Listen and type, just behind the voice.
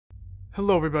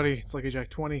Hello everybody, it's Lucky Jack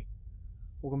 20.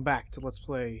 Welcome back to Let's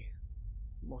Play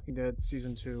Walking Dead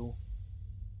Season 2.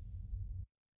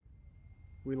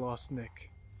 We lost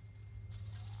Nick.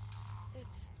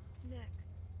 It's Nick.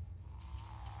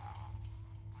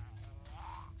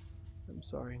 I'm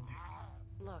sorry, Nick.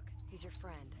 Look, he's your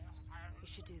friend. You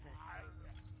should do this.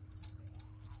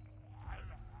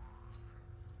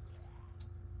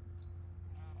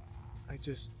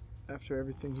 After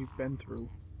everything you've been through.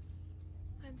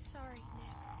 I'm sorry,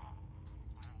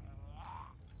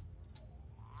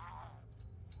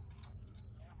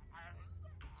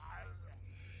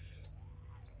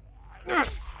 Nick.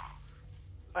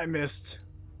 I missed.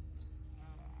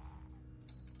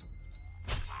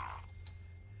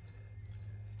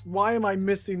 Why am I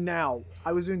missing now?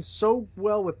 I was doing so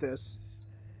well with this.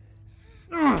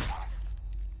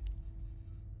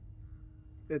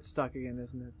 It's stuck again,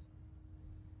 isn't it?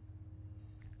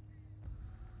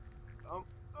 Come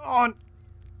on!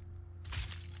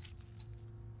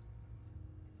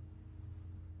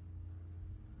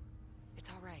 It's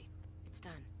all right. It's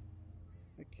done.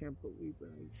 I can't believe that.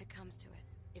 If it comes to it,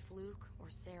 if Luke or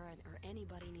Sarah or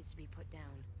anybody needs to be put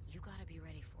down, you gotta be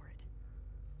ready for it.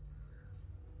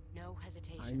 No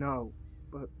hesitation. I know,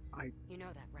 but You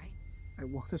know that, right? I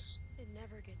want to. It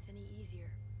never gets any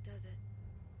easier, does it?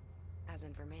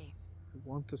 Hasn't for me. I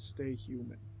want to stay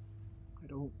human. I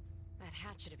don't. That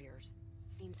hatchet of yours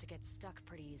seems to get stuck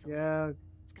pretty easily. Yeah.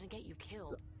 It's gonna get you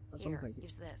killed. That's what I'm Here, thinking.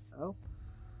 use this. Oh.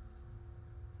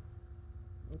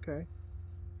 Okay.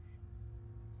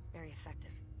 Very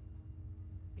effective.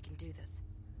 We can do this.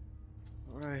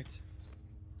 All right.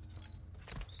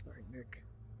 Sorry, Nick.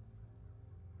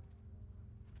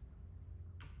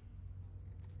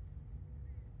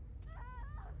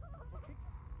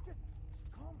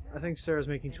 I think Sarah's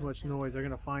making too much noise. They're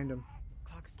gonna find him.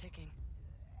 Clock is ticking.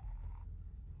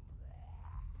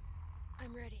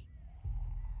 I'm ready.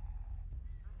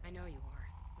 I know you are.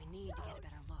 We need to get a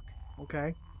better look.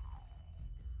 Okay.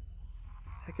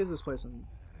 Heck is this place?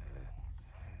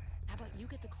 How about you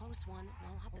get the close one, and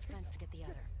I'll hop the fence to get the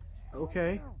other.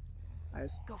 Okay.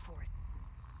 Nice. Go for it.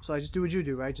 So I just do what you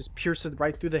do, right? Just pierce it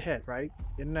right through the head, right?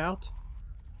 In and out.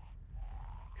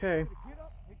 Okay.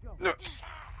 No.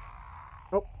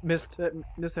 Oh, missed it.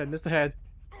 Missed the head. Missed the head.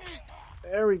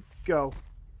 There we go.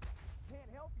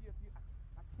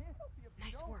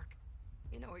 Nice work.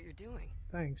 You know what you're doing.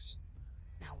 Thanks.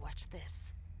 Now watch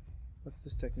this. What's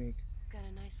this technique? Got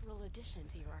a nice little addition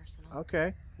to your arsenal.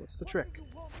 Okay. What's the trick?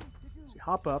 So you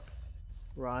hop up,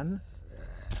 run,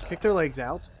 kick their legs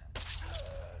out.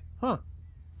 Huh.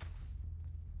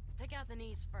 Take out the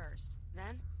knees first.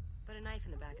 Then, put a knife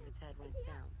in the back of its head when it's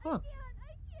down. Huh.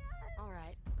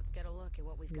 Alright, let's get a look at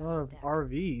what we've A got lot on of deck.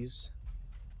 RVs.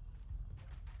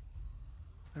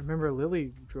 I remember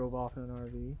Lily drove off in an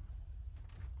RV.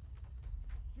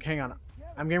 Hang on.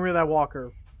 I'm getting rid of that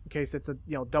walker in case it's a,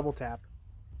 double tap.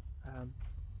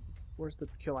 Where's the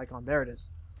kill icon? There it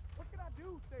is. What can I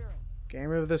do, Sarah? Getting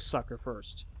rid of this sucker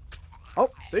first. Oh,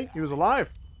 see? He was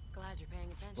alive. Glad you're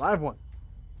paying attention. Live one.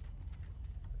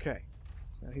 Okay.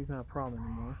 So he's not a problem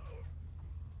anymore.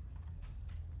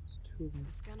 It's two of them.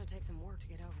 It's gonna take some work to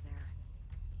get over there.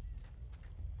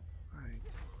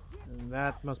 Right. And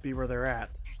that must be where they're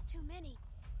at. There's too many.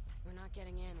 We're not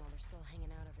getting in while they're still hanging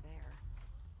out over there.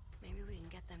 Maybe we can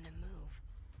get them to move.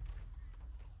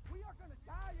 We are gonna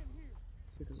die in here.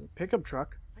 See, there's a pickup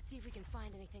truck. Let's see if we can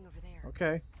find anything over there.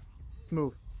 Okay. Let's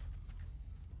move.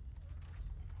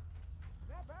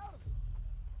 Snap out of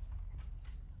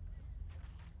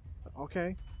it.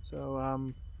 Okay. So,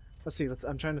 let's see.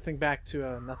 I'm trying to think back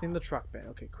to, nothing in the truck bed.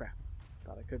 Okay, crap.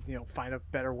 Thought I could, find a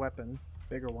better weapon.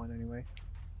 Bigger one, anyway.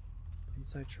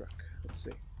 Inside truck. Let's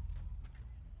see. I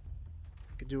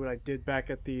could do what I did back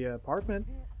at the apartment.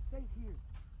 Can't stay here.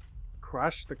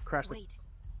 Crash the... Wait.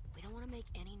 We don't want to make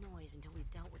any noise until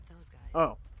we've dealt with those guys.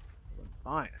 Oh. Well,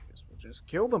 fine. I guess we'll just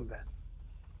kill them then.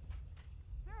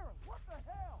 Sarah, what the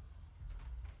hell?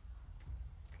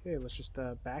 Okay, let's just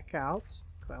back out,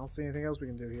 because I don't see anything else we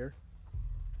can do here.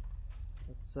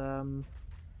 Let's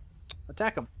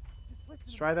attack them.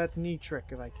 Let's try that knee trick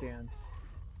if I can.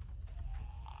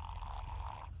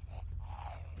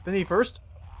 The knee first.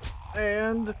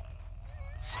 And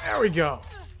there we go.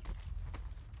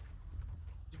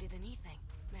 You did the knee thing.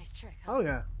 Nice trick, huh? Oh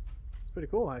yeah. It's pretty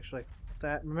cool actually.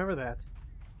 Remember that.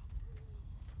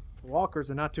 The walkers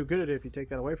are not too good at it if you take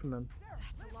that away from them.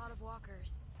 That's a lot of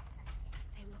walkers.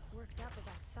 They look worked up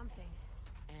about something.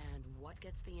 And what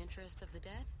gets the interest of the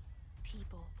dead?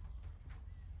 People.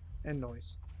 And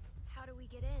noise. How do we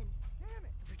get in? Damn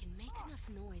it! If we can make enough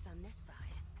noise on this side,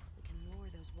 we can ignore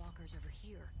those walkers over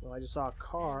here. Well, I just saw a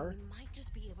car. And we might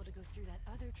just be able to go through that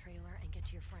other trailer and get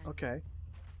to your friends. Okay.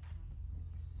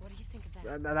 What do you think of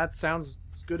that? That sounds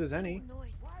as good as any. Some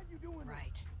noise. Why are you doing that?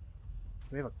 Right.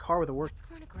 We have a car with a work. What's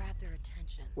going to grab their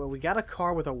attention? Well, we got a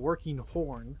car with a working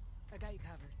horn. I got you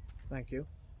covered. Thank you.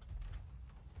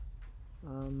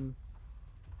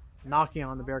 Knocking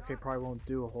on the barricade probably won't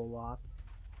do a whole lot.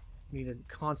 Need a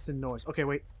constant noise. Okay,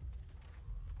 wait.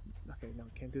 Okay, no,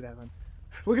 can't do that then.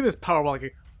 Look at this power wall.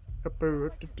 Like,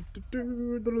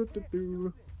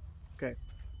 okay.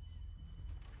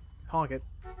 Honk it.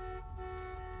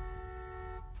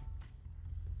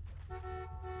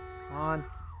 Come on.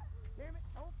 Damn it,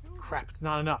 don't do Crap, it's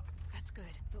not enough. That's good,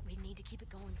 but we need to keep it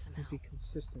going somehow. Needs to be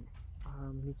consistent.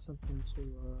 Need something to,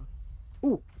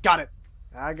 Ooh, got it.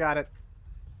 I got it.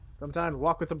 Sometimes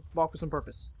walk with some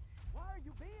purpose. Why are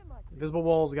you being like this? Invisible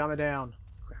walls got me down.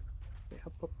 Crap.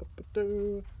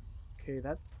 Okay,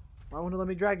 that. Why won't it let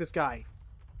me drag this guy?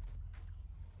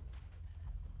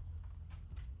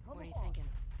 Come What are you on. thinking?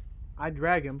 I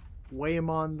drag him, weigh him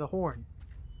on the horn.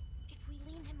 If we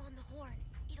lean him on the horn,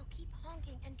 it'll keep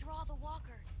honking and draw the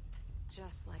walkers.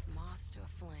 Just like moths to a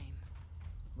flame.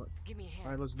 Look. Give me a hand.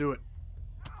 All right, let's do it.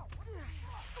 Ow, what the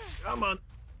fuck? Come on.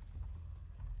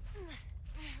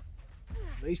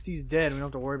 At least he's dead. We don't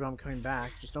have to worry about him coming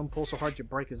back. Just don't pull so hard you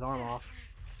break his arm off.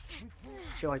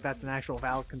 I feel like that's an actual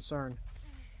valid concern.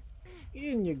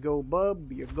 In you go,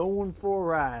 bub. You're going for a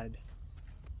ride.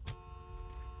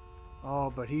 Oh,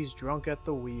 but he's drunk at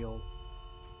the wheel.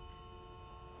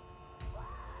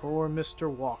 Poor Mr.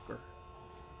 Walker.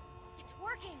 It's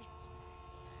working.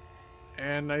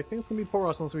 And I think it's going to be poor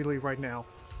us unless we leave right now.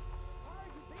 Why are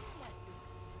you being like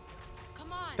this?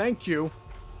 Come on. Thank you.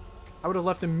 I would have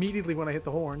left immediately when I hit the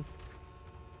horn.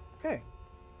 Okay.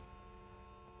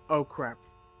 Oh, crap.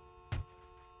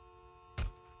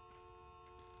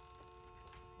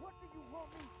 What do you want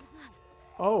me to do?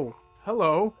 Oh,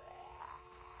 hello.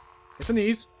 Hit the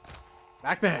knees.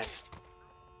 Back the head.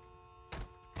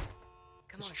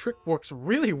 Come This on. trick works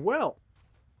really well.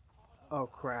 Oh,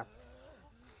 crap.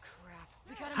 Crap.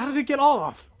 We gotta How move. did it get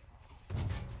off?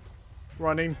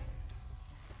 Running.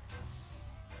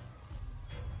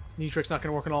 Knee trick's not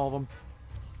going to work on all of them.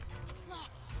 It's locked.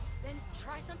 Then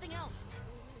try something else.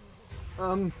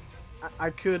 I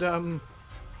could,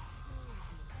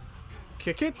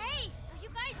 kick it? Hey, are you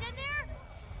guys in there?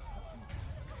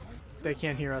 They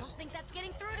can't hear I us. don't think that's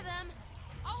getting through to them.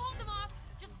 I'll hold them off.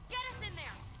 Just get us in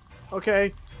there.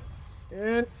 Okay.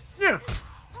 And, yeah.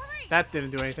 Hurry! That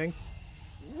didn't do anything.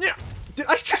 Yeah. Did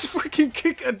I just freaking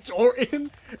kick a door in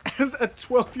as a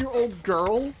 12-year-old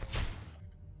girl?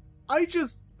 I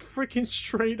just freaking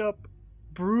straight up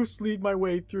Bruce Lee'd my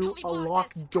way through Help me a block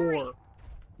locked this. door. Hurry.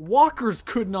 Walkers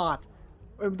could not.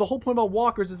 The whole point about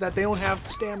walkers is that they don't have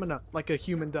stamina like a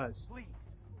human does. Please.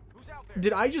 Who's out there?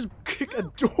 Did I just kick a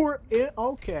door in?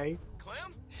 Okay.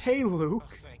 Clem? Hey, Oh,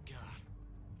 Luke. thank God.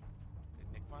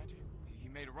 Did Nick find you? He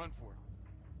made a run for it.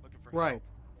 Looking for Right.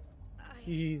 help.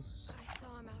 He's... I saw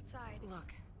him outside.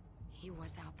 Look, he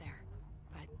was out there,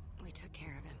 but we took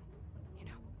care of him. You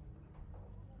know.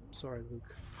 Sorry,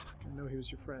 Luke. I know he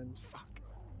was your friend. Fuck.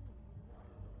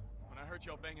 When I heard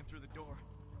y'all banging through the door,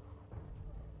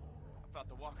 I thought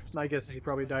the walkers... I guess he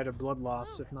probably died of blood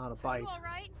loss, if not a Are bite. you all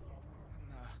right?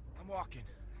 I'm walking.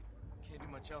 Can't do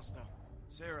much else, though.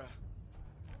 Sarah...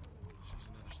 She's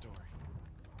another story.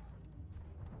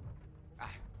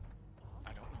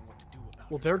 I don't know what to do about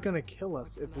Well, it. they're gonna kill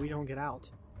us if we don't get out.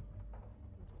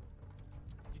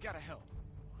 You gotta help.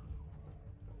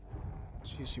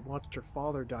 Jeez, she watched her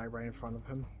father die right in front of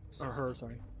him. Or her,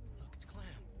 sorry. Look, it's Clem.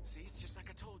 See, it's just like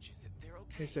I told you. They're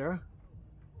okay. Hey, Sarah.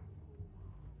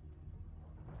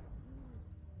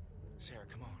 Sarah,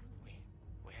 come on.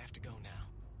 We have to go now.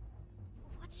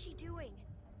 What's she doing?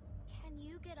 Can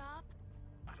you get up?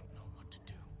 I don't know what to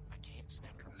do. I can't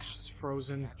snap her out. She's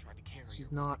frozen. I tried to carry She's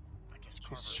her. not. I guess She's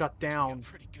Carver shut must be up down.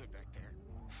 pretty good back there.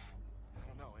 I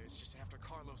don't know. It's just after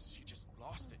Carlos, she just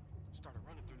lost it. Started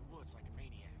running through the woods like a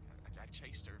maniac. I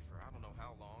chased her for I don't know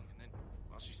how long, and then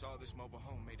while she saw this mobile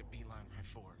home, made a beeline right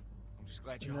for her. I'm just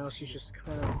glad you. No, she's just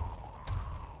kind of.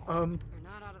 We're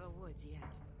not out of the woods yet.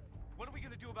 What are we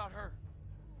gonna do about her?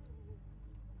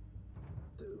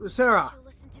 Sarah! She'll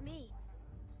listen to me.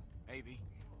 Maybe.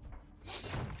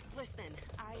 Listen,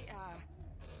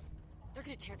 they're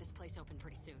gonna tear this place open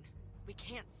pretty soon. We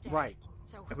can't stay. Right.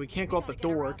 So And we can't go out the gotta get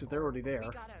her door out, because they're or already there. We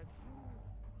gotta.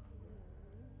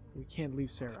 We can't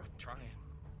leave Sarah. I've been trying.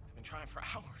 I've been trying for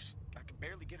hours. I could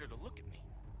barely get her to look at me.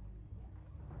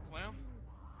 Clem?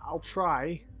 I'll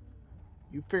try.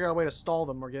 You figure out a way to stall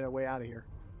them or get a way out of here.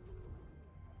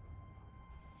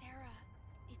 Sarah,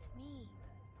 it's me.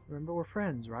 Remember, we're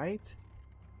friends, right?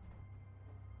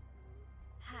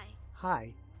 Hi.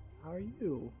 Hi. How are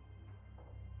you?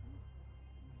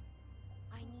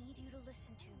 I need you to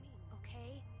listen to me,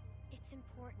 okay? It's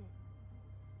important.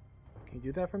 Can you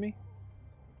do that for me?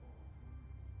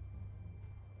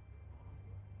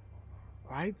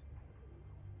 Right?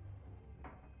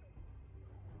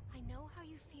 I know how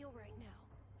you feel right now.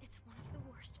 It's one of the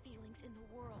worst feelings in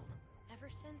the world. Ever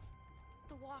since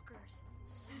the walkers,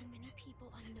 so many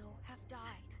people I know have died.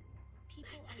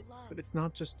 People I love. But it's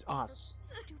not just us.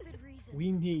 For stupid reasons.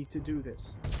 We need to do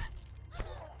this.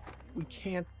 We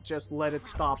can't just let it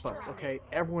stop us, okay?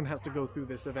 Everyone has to go through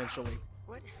this eventually.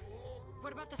 What?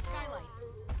 What about the skylight?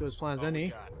 Let's go as planned as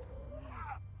any.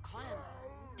 Clem,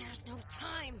 there's no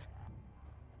time.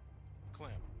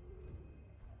 Clem.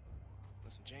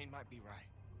 Listen, Jane might be right.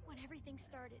 When everything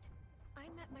started, I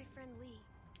met my friend Lee.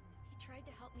 He tried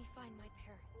to help me find my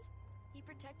parents. He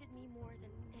protected me more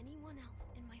than anyone else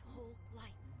in my whole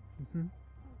life. Mm-hmm.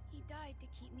 He died to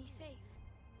keep me safe.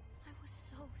 I was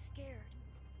so scared.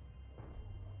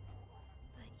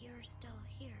 But you're still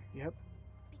here. Yep.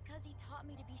 Because he taught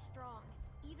me to be strong,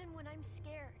 even when I'm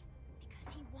scared.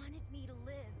 Because he wanted me to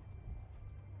live.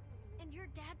 And your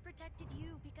dad protected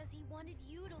you because he wanted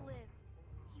you to live.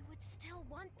 He would still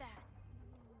want that.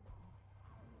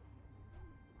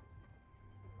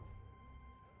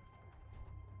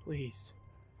 Please.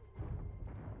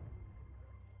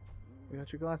 We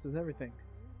got your glasses and everything.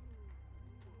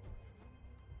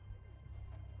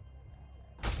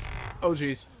 Oh,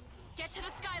 jeez. Get to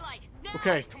the skylight. Now!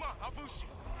 Okay. Come on, I'll boost you.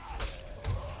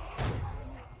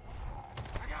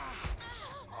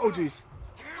 Oh, jeez.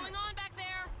 What's going on back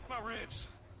there? My ribs.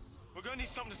 We're gonna need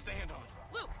something to stand on.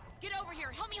 Luke, get over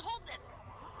here. Help me hold this.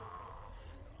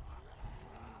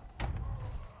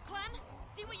 Clem,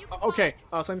 see what you can Okay.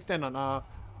 find. So I can stand on,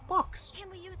 box. Can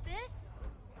we use this?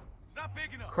 It's not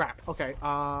big enough. Crap. Okay,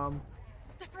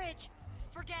 The fridge.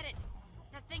 Forget it.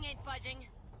 That thing ain't budging.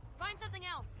 Find something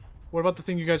else. what about the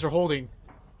thing you guys are holding?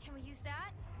 Can we use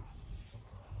that?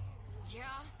 Yeah,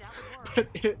 that would work. But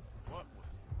it's... What?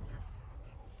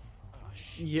 Oh,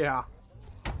 shit. Yeah.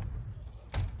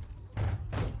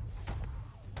 Okay.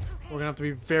 We're gonna have to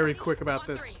be very quick about On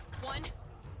this. 3. 1,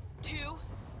 2,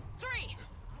 3.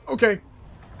 Okay.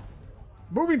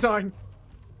 Moving time.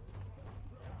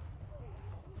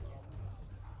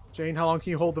 Jane, how long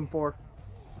can you hold them for?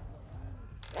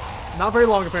 Not very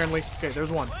long, apparently. Okay, there's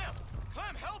one.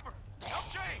 Clem, help her. Help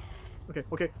Jane. Okay,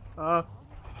 okay. No.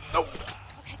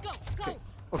 Okay, go, go.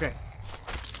 Okay.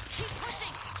 Keep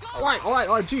pushing. Go. Alright,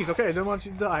 jeez, okay, I didn't want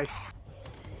you to die.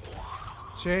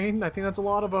 Jane, I think that's a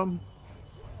lot of them.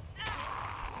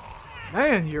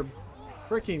 Man, you're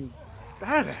freaking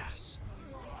badass.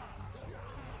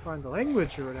 Find the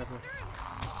language or whatever.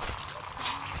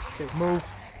 Okay, move.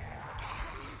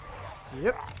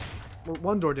 Yep. Well,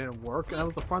 one door didn't work, and that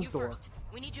was the front You door. first.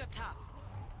 We need you up top.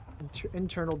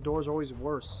 Internal doors are always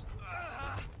worse.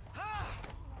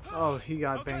 Oh, he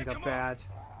got Okay, banged up come on. bad.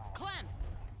 Clem,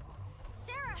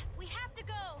 Sarah, we have to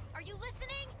go. Are you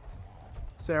listening?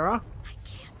 Sarah? I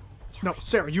can't do No, it.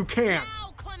 Sarah, you can't.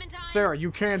 now, Clementine. Sarah,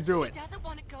 you can't do it. She doesn't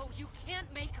want to go. You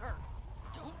can't make her.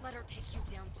 Don't let her take you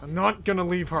down. Too. I'm not gonna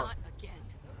leave her. Not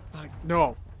again.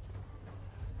 No.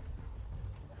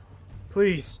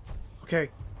 Please. Okay.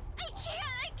 I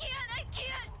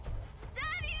can't.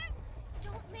 Daddy!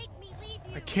 Don't make me leave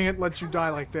you. I can't let you Come die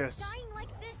on. like this. Dying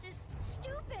like this is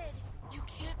stupid. You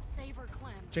can't save her,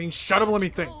 Clem. Jane, shut up and let me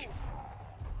Go. think.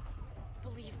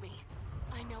 Believe me,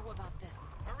 I know about this.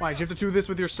 Why, did you have to do this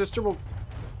with your sister? Well...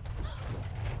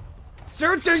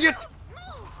 Sarah, dang it!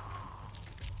 Move!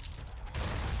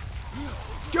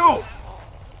 Let's go!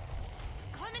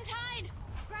 Clementine!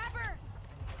 Grab her!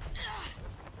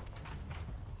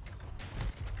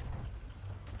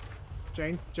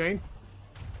 Jane.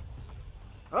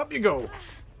 Up you go.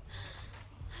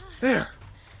 There.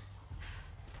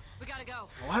 We gotta go.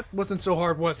 Well, that wasn't so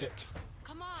hard, was it?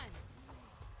 Come on.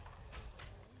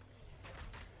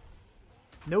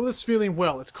 Know this feeling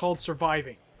well. It's called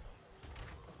surviving.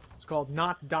 It's called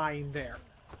not dying there.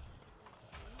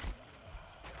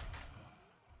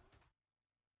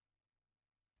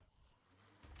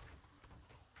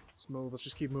 Let's move. Let's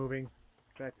just keep moving.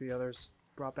 Back to the others.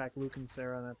 Brought back Luke and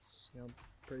Sarah, and that's, you know,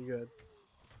 pretty good.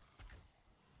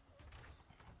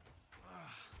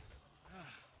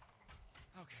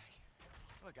 Okay.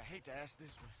 Look, I hate to ask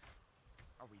this, but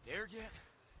are we there yet?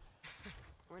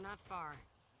 We're not far.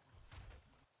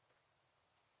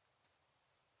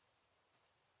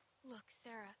 Look,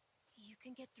 Sarah, you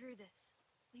can get through this.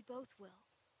 We both will.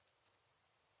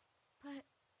 But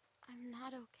I'm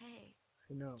not okay.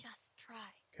 I know. Just try.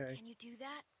 Okay. Can you do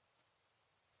that?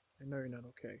 I know you're not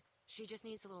okay. She just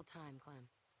needs a little time, Clem.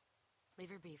 Leave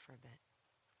her be for a bit.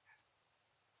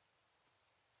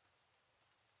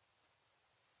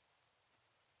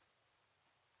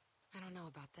 I don't know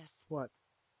about this. What?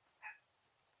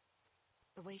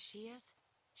 The way she is,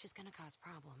 she's gonna cause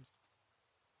problems.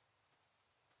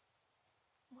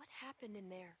 What happened in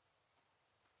there?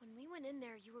 When we went in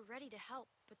there, you were ready to help,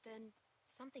 but then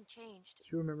something changed.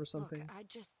 Do you remember something? Look,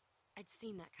 I'd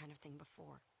seen that kind of thing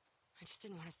before. I just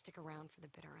didn't want to stick around for the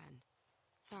bitter end.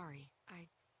 Sorry,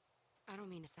 I don't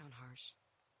mean to sound harsh.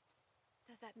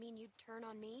 Does that mean you'd turn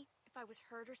on me if I was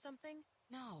hurt or something?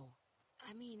 No,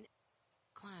 I mean,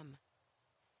 Clem,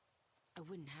 I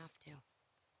wouldn't have to.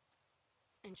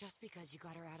 And just because you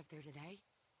got her out of there today,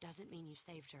 doesn't mean you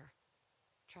saved her.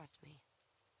 Trust me.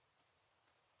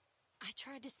 I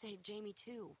tried to save Jamie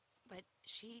too, but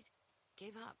she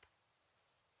gave up.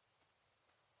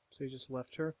 So you just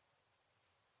left her?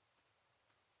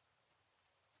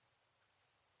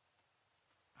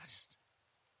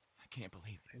 I can't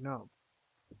believe it. I know.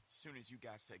 As soon as you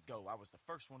guys said go, I was the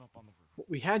first one up on the roof.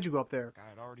 We had you go up there. Like I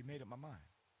had already made up my mind.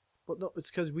 Well, no, it's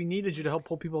because we needed you to help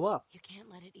pull people up. You can't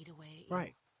let it eat away at you.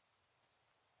 Right.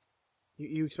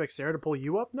 You expect Sarah to pull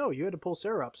you up? No, you had to pull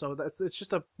Sarah up. So it's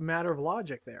just a matter of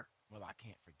logic there. Well, I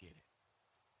can't forget it.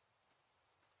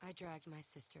 I dragged my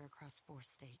sister across 4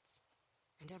 states.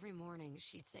 And every morning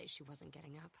she'd say she wasn't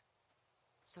getting up.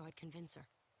 So I'd convince her,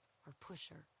 or push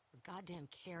her, or goddamn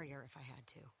carry her if I had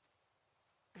to.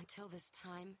 Until this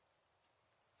time,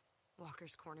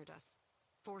 walkers cornered us,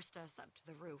 forced us up to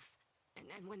the roof.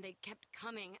 And when they kept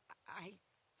coming, I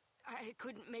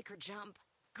couldn't make her jump,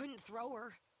 couldn't throw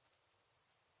her.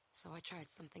 So I tried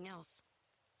something else.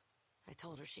 I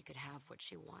told her she could have what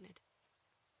she wanted,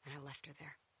 and I left her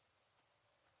there.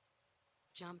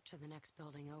 Jumped to the next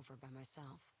building over by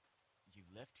myself. You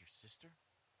left your sister?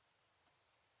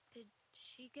 Did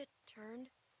she get turned?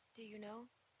 Do you know?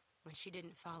 When she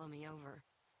didn't follow me over,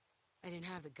 I didn't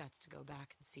have the guts to go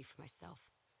back and see for myself.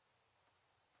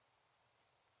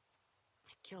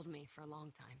 It killed me for a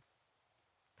long time.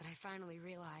 But I finally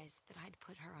realized that I'd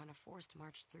put her on a forced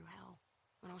march through hell,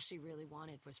 when all she really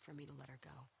wanted was for me to let her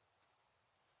go.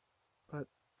 But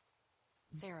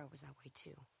Sarah was that way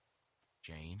too.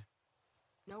 Jane?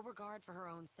 No regard for her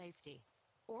own safety,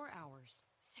 or ours.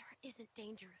 Sarah isn't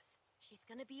dangerous. She's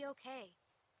gonna be okay.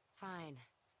 Fine,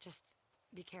 just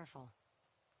be careful.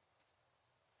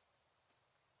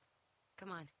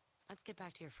 Come on, let's get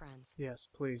back to your friends. yes,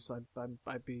 please.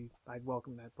 I'd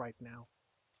welcome that right now.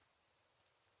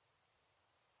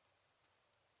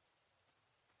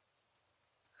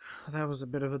 That was a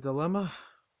bit of a dilemma.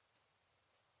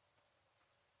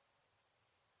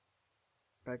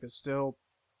 Becca's still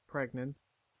pregnant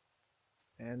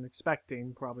and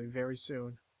expecting probably very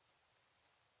soon.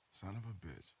 Son of a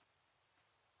bitch.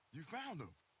 You found him.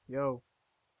 Yo,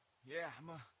 Yeah, I'm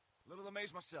a little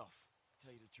amazed myself, to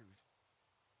tell you the truth.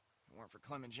 If it weren't for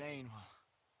Clem and Jane, well,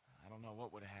 I don't know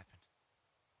what would have happened.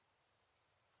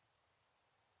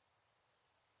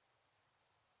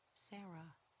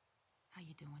 Sarah, how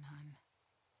you doing, hon?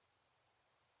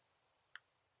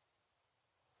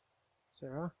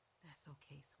 Sarah? That's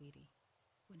okay, sweetie.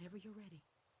 Whenever you're ready.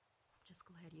 I'm just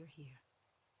glad you're here.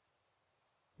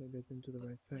 Maybe I didn't do the But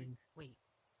right thing. Wait,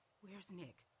 where's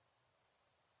Nick?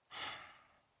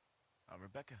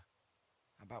 Rebecca,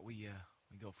 how about we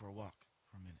go for a walk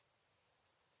for a minute?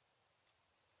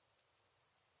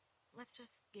 Let's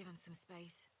just give him some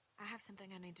space. I have something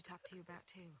I need to talk to you about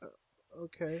too.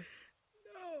 Okay.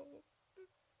 No.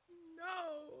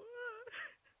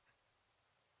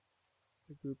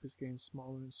 The group is getting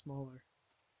smaller and smaller.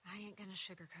 I ain't gonna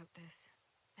sugarcoat this.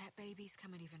 That baby's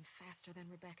coming even faster than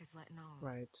Rebecca's letting on.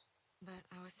 Right. But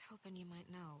I was hoping you might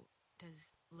know.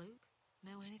 Does Luke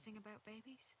know anything about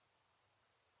babies?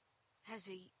 Has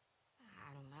he,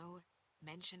 I don't know,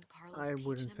 mentioned Carlos I teaching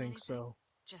wouldn't him think anything? so.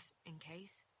 Just in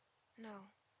case?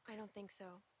 No, I don't think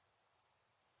so.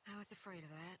 I was afraid of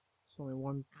that. It's only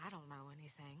one. I don't know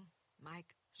anything.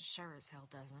 Mike sure as hell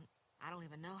doesn't. I don't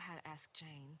even know how to ask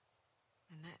Jane.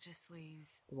 And that just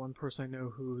leaves The one person I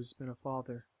know who's been a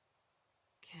father.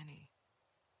 Kenny.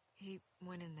 He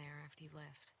went in there after you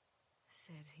left.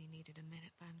 Said he needed a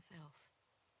minute by himself.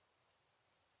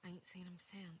 I ain't seen him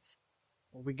since.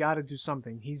 Well, we gotta do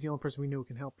something. He's the only person we know who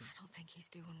can help him. I don't think he's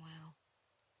doing well.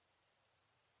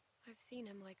 I've seen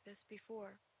him like this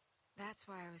before. That's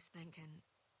why I was thinking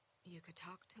you could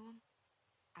talk to him.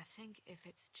 I think if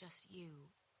it's just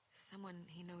you, someone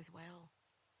he knows well,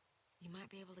 you might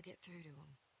be able to get through to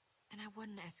him. And I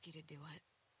wouldn't ask you to do it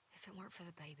if it weren't for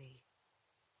the baby.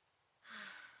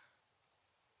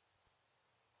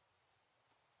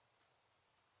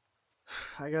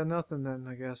 I got nothing then,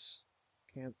 I guess.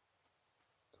 Can't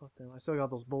talk to him. I still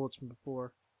got those bullets from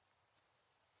before.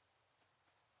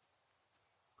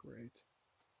 Great.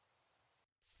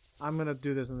 I'm gonna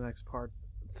do this in the next part.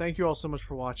 Thank you all so much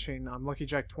for watching. I'm Lucky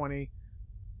Jack 20,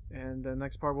 and the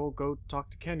next part we'll go talk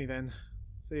to Kenny then.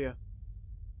 See ya.